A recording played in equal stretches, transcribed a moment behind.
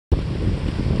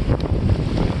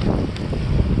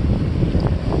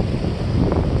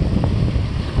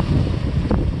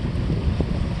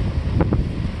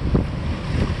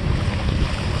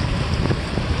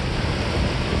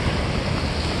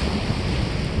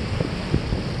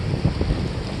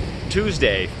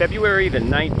Tuesday, February the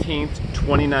 19th,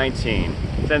 2019.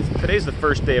 Since today's the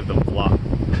first day of the vlog.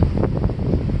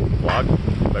 Vlog?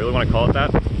 Do I really want to call it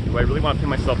that? Do I really want to pin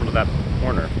myself into that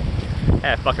corner?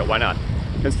 Eh, fuck it, why not?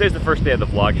 Since today's the first day of the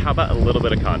vlog, how about a little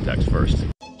bit of context first?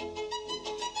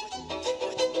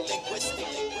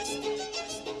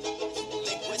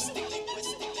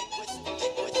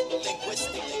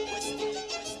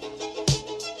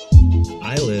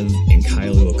 I live in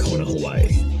Kailua Kona,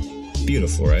 Hawaii.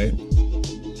 Beautiful, right?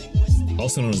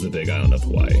 Also known as the Big Island of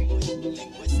Hawaii.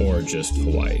 Or just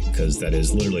Hawaii, because that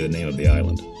is literally the name of the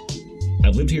island.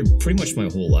 I've lived here pretty much my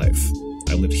whole life.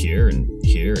 I lived here, and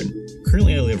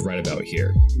currently I live right about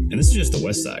here. And this is just the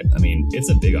west side. I mean, it's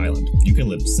a big island. You can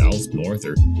live south, north,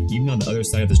 or even on the other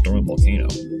side of this dormant volcano,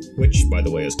 which, by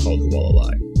the way, is called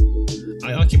Hualalai.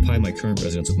 I occupy my current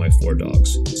residence with my 4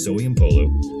 dogs, Zoe and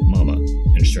Polu, Mama,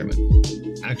 and Sherman.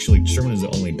 Actually, Sherman is the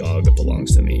only dog that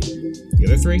belongs to me. The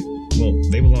other 3? Well,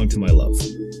 they belong to my love,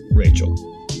 Rachel.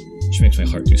 She makes my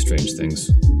heart do strange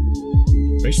things.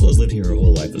 Rachel has lived here her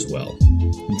whole life as well.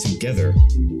 And together,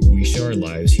 we share our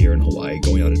lives here in Hawaii,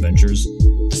 going on adventures,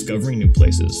 discovering new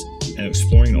places, and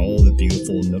exploring all the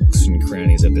beautiful nooks and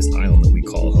crannies of this island that we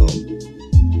call home.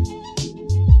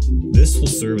 This will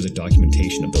serve as a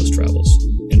documentation of those travels,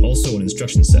 and also an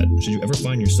instruction set should you ever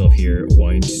find yourself here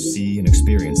wanting to see and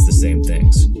experience the same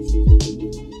things.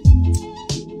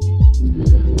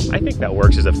 I think that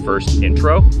works as a first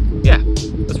intro. Yeah,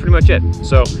 that's pretty much it.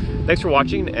 So, thanks for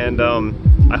watching, and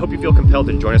I hope you feel compelled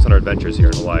to join us on our adventures here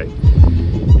in Hawaii.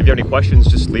 If you have any questions,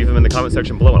 just leave them in the comment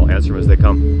section below and I'll answer them as they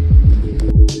come.